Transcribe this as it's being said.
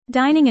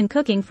Dining and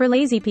cooking for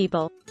lazy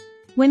people.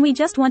 When we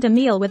just want a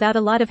meal without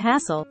a lot of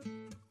hassle.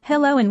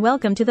 Hello and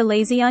welcome to The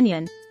Lazy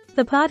Onion,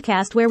 the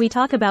podcast where we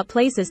talk about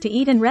places to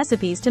eat and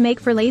recipes to make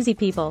for lazy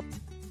people.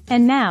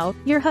 And now,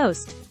 your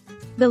host,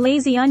 The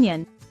Lazy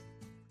Onion.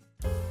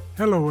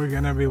 Hello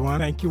again,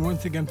 everyone. Thank you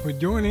once again for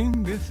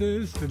joining. This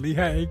is the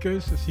Lehigh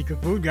Acres The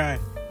Secret Food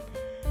Guide.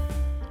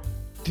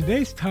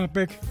 Today's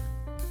topic,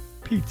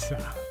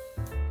 pizza.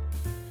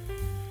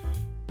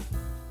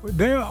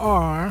 There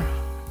are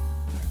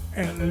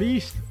at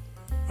least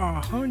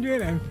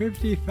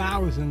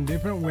 150,000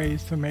 different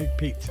ways to make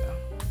pizza.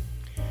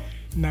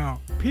 Now,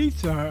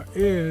 pizza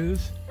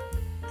is,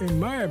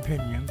 in my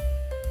opinion,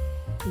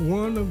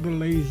 one of the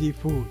lazy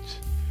foods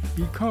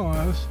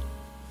because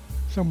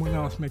someone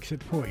else makes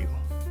it for you.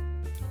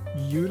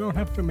 You don't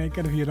have to make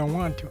it if you don't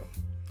want to.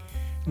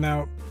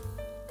 Now,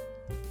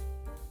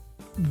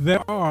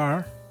 there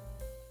are,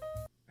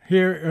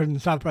 here in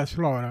Southwest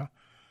Florida,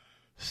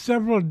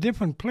 several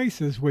different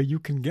places where you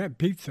can get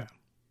pizza.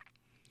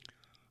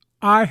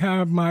 I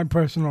have my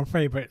personal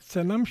favorites,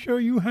 and I'm sure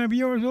you have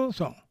yours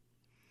also.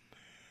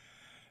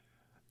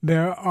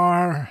 There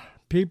are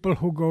people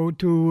who go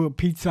to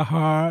Pizza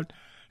Hut,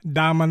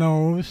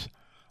 Domino's,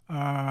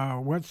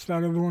 what's that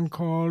other one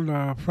called?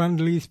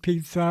 Friendly's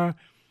Pizza.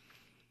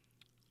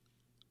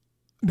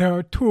 There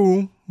are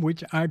two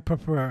which I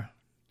prefer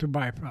to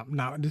buy from.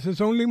 Now, this is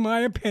only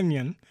my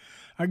opinion.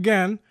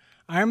 Again,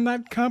 I am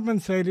not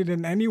compensated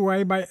in any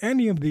way by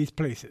any of these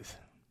places.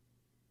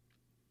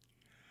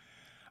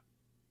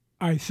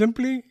 I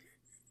simply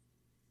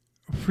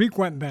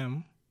frequent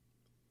them,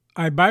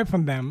 I buy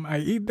from them, I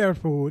eat their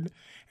food,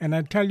 and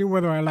I tell you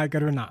whether I like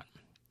it or not.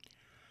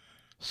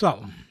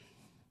 So,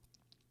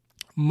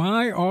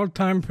 my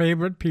all-time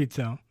favorite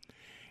pizza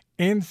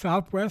in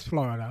Southwest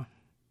Florida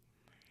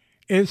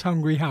is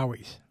Hungry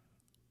Howie's.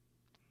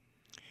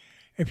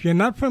 If you're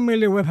not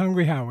familiar with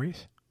Hungry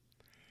Howie's,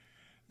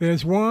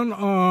 there's one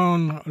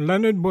on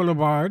Leonard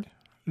Boulevard,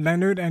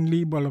 Leonard and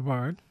Lee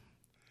Boulevard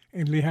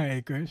in Lehigh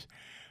Acres.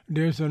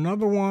 There's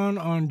another one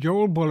on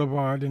Joel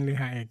Boulevard in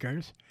Lehigh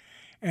Acres.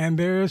 And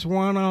there's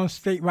one on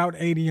State Route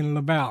 80 in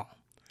LaBelle.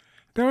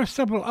 There are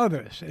several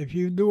others. If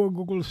you do a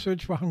Google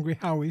search for Hungry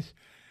Howie's,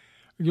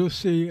 you'll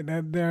see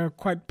that they're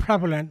quite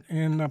prevalent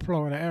in the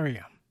Florida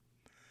area.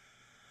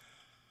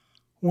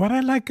 What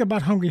I like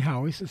about Hungry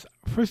Howie's is,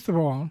 first of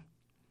all,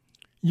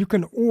 you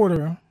can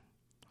order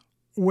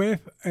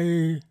with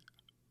a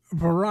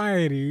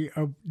variety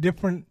of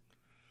different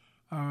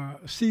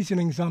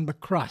seasonings on the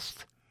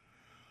crust.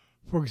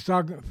 For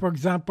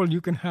example,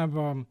 you can have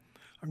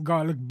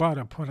garlic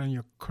butter put on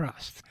your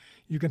crust.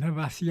 You can have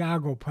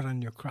Asiago put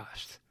on your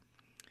crust.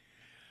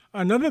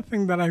 Another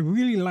thing that I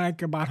really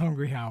like about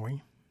Hungry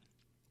Howie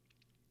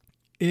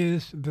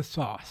is the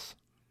sauce.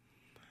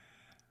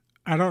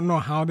 I don't know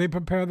how they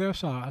prepare their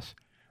sauce.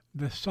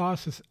 The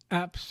sauce is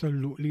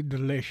absolutely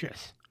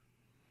delicious.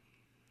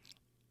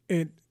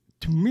 To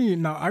me,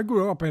 now I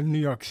grew up in New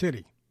York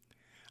City.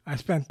 I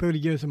spent 30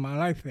 years of my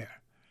life there.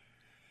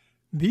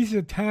 These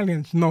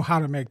Italians know how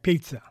to make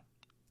pizza.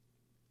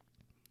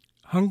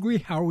 Hungry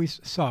Howie's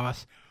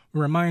sauce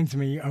reminds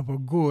me of a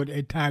good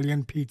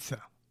Italian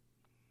pizza.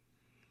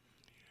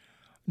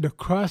 The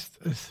crust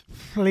is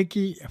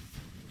flaky,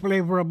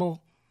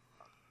 flavorful,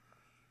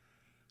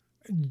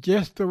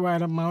 just the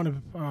right amount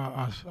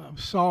of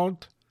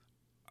salt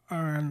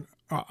and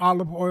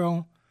olive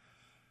oil,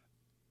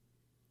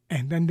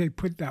 and then they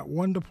put that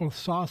wonderful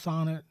sauce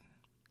on it.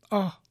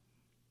 Oh,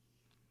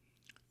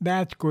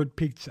 that's good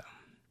pizza.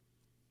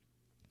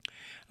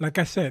 Like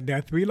I said, there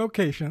are 3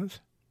 locations.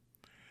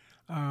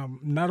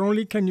 Not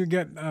only can you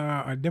get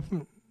a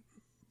different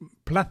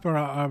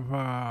plethora of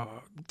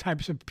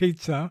types of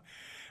pizza,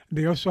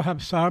 they also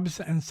have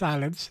subs and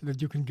salads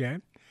that you can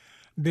get.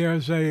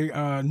 There's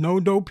a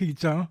no-dough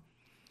pizza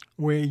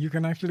where you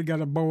can actually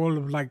get a bowl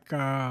of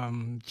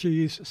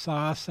cheese,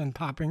 sauce, and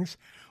toppings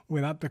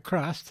without the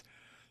crust.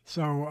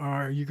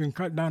 So you can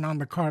cut down on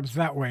the carbs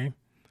that way,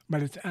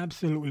 but it's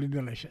absolutely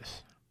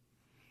delicious.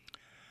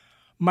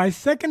 My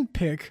second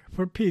pick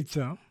for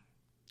pizza,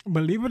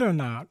 believe it or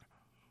not,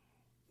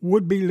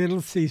 would be Little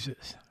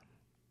Caesars.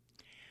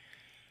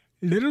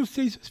 Little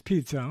Caesars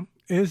pizza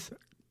is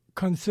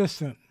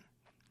consistent.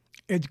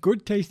 It's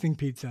good tasting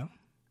pizza.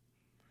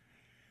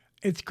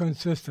 It's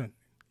consistent.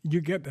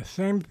 You get the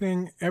same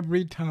thing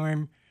every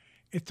time.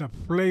 It's a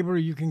flavor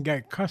you can get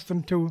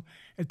accustomed to.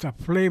 It's a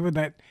flavor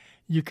that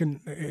you can,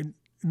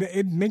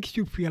 it makes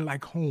you feel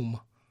like home.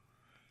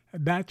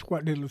 That's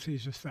what Little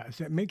Caesars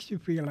does. It makes you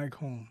feel like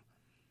home.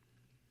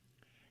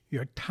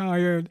 You're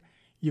tired,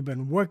 you've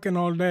been working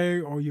all day,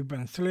 or you've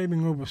been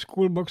slaving over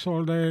school books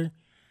all day.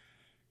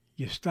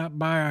 You stop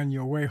by on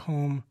your way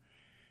home,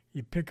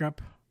 you pick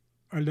up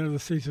a Little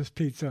Caesars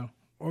pizza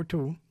or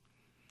 2,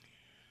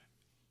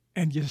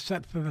 and you're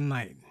set for the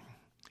night.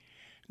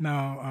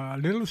 Now,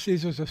 Little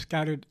Caesars are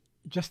scattered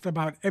just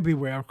about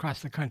everywhere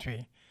across the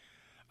country.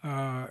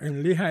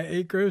 In Lehigh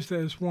Acres,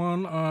 there's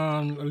one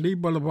on Lee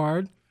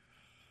Boulevard.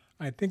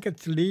 I think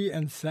it's Lee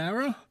and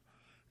Sarah.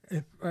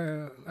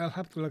 I'll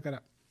have to look it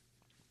up.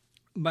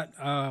 But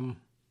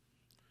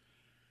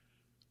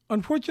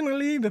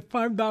unfortunately, the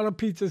 $5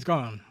 pizza is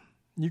gone.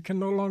 You can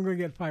no longer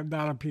get $5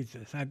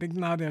 pizzas. I think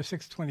now they're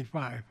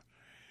 $6.25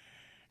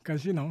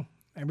 because,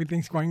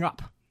 everything's going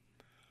up.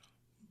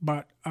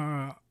 But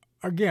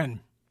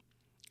again,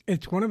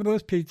 it's one of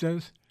those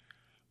pizzas,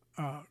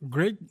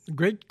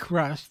 great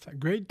crust,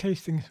 great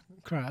tasting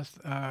crust,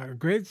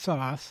 great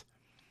sauce.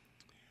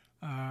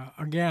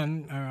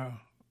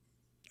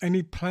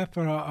 Any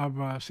plethora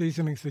of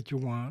seasonings that you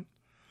want.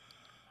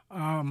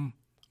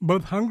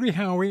 Both Hungry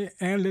Howie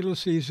and Little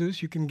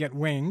Caesars, you can get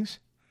wings.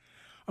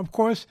 Of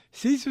course,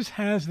 Caesars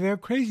has their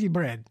crazy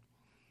bread,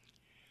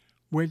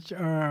 which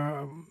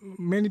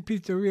many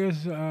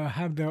pizzerias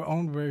have their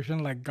own version,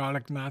 like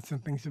garlic knots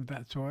and things of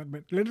that sort.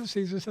 But Little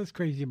Caesars has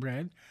crazy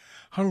bread.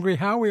 Hungry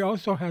Howie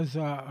also has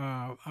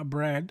a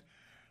bread,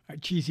 a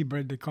cheesy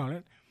bread they call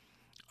it.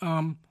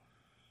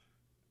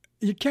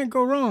 You can't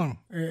go wrong.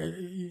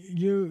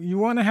 You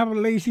want to have a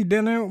lazy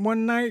dinner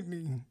one night,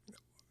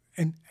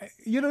 and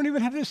you don't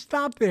even have to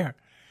stop there.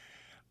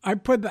 I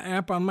put the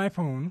app on my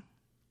phone.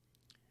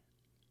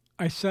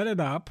 I set it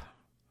up.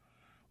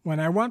 When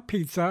I want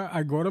pizza,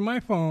 I go to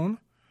my phone.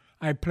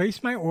 I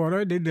place my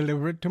order. They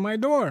deliver it to my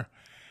door.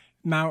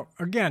 Now,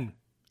 again,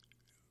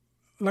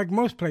 like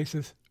most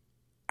places,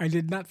 I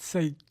did not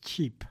say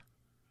cheap.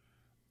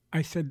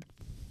 I said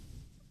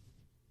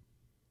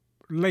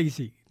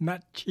lazy,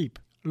 not cheap,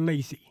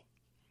 lazy.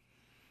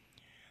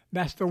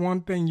 That's the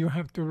one thing you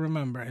have to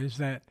remember, is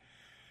that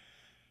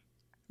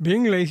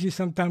being lazy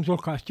sometimes will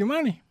cost you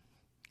money.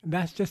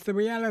 That's just the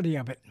reality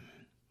of it.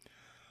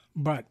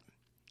 But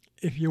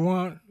if you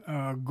want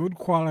good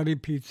quality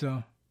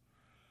pizza,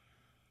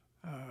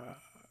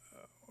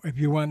 if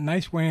you want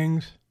nice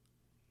wings,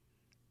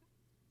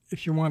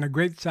 if you want a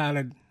great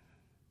salad,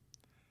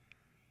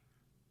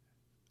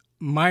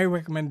 my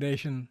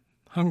recommendation,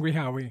 Hungry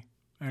Howie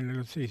and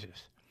Little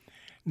Caesars.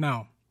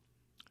 Now,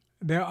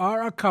 there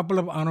are a couple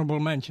of honorable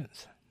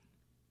mentions.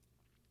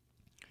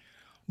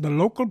 The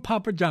local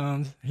Papa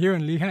John's here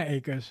in Lehigh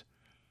Acres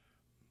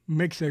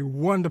makes a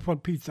wonderful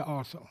pizza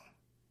also.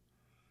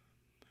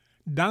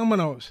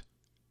 Domino's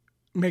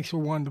makes a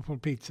wonderful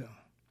pizza.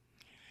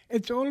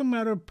 It's all a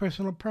matter of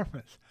personal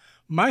preference.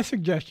 My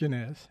suggestion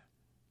is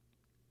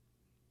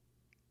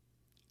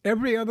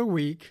every other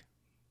week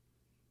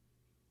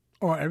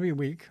or every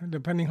week,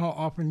 depending how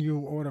often you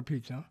order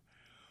pizza,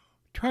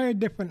 try a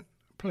different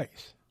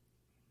place.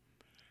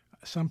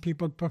 Some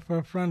people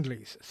prefer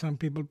Friendly's. Some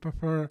people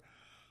prefer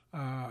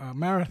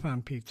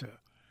Marathon Pizza.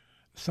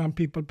 Some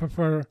people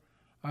prefer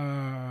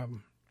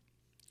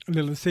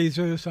Little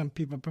Caesars. Some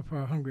people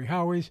prefer Hungry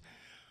Howie's.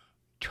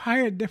 Try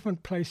a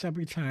different place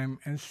every time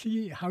and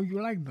see how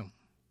you like them.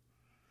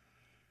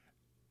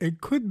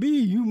 It could be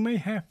you may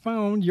have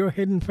found your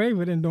hidden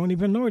favorite and don't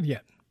even know it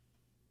yet.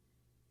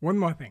 One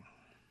more thing.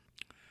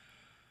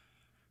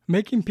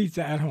 Making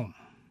pizza at home.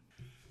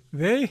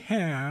 They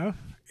have,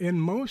 in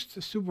most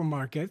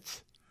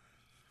supermarkets,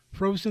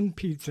 frozen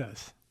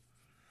pizzas.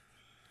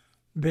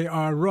 They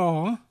are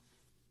raw.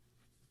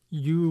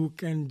 You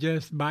can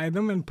just buy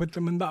them and put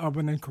them in the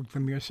oven and cook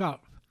them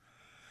yourself.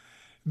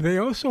 They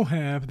also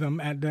have them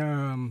at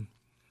the,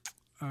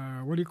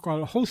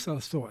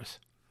 wholesale stores,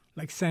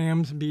 like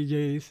Sam's,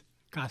 BJ's,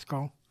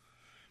 Costco.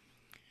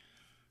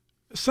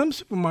 Some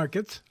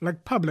supermarkets,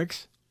 like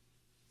Publix,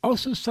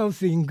 also sells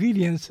the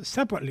ingredients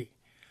separately.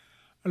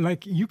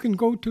 Like you can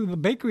go to the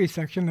bakery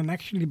section and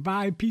actually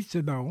buy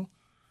pizza dough,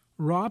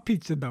 raw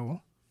pizza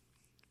dough.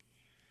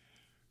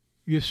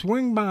 You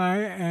swing by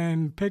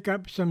and pick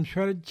up some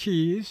shredded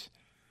cheese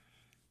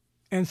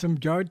and some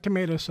jarred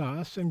tomato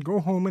sauce and go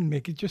home and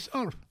make it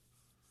yourself.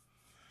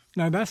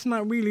 Now, that's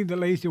not really the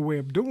lazy way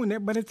of doing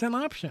it, but it's an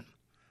option.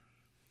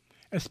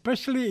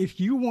 Especially if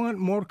you want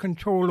more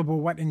control over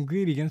what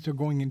ingredients are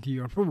going into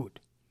your food.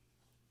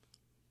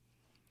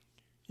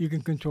 You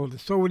can control the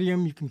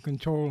sodium, you can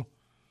control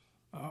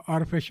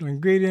artificial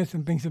ingredients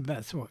and things of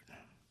that sort.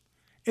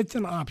 It's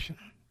an option.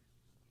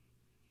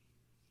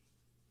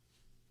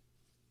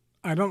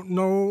 I don't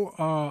know,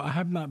 I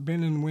have not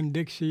been in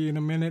Winn-Dixie in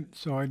a minute,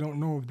 so I don't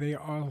know if they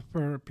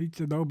offer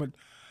pizza dough, but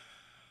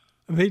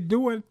they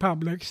do at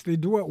Publix, they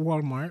do at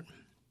Walmart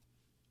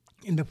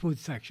in the food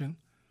section.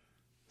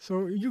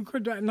 So you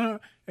could, now,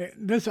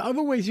 there's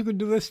other ways you could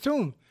do this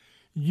too.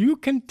 You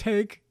can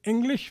take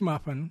English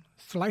muffin,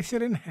 slice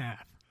it in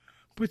half,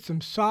 put some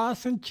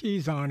sauce and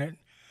cheese on it,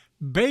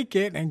 bake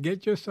it, and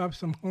get yourself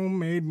some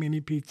homemade mini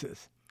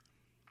pizzas.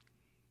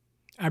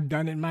 I've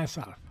done it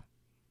myself.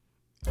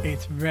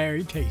 It's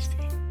very tasty.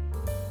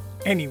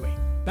 Anyway,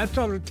 that's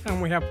all the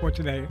time we have for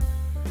today.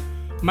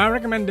 My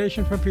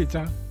recommendation for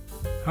pizza,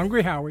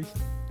 Hungry Howie's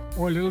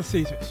or Little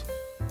Caesars.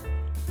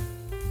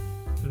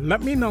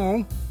 Let me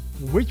know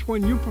which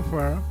one you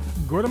prefer.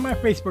 Go to my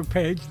Facebook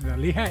page, the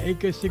Lehigh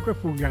Acres Secret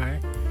Food Guy.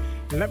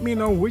 Let me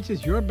know which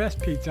is your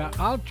best pizza.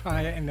 I'll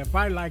try it, and if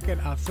I like it,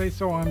 I'll say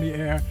so on the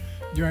air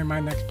during my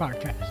next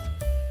podcast.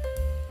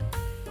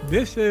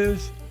 This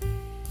is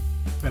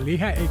the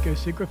Lehigh Acres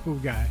Secret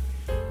Food Guy.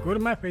 Go to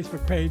my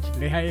Facebook page,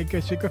 Lehigh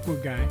Acres Secret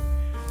Food Guy,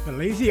 The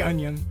Lazy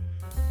Onion,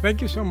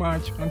 Thank you so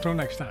much. Until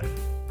next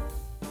time.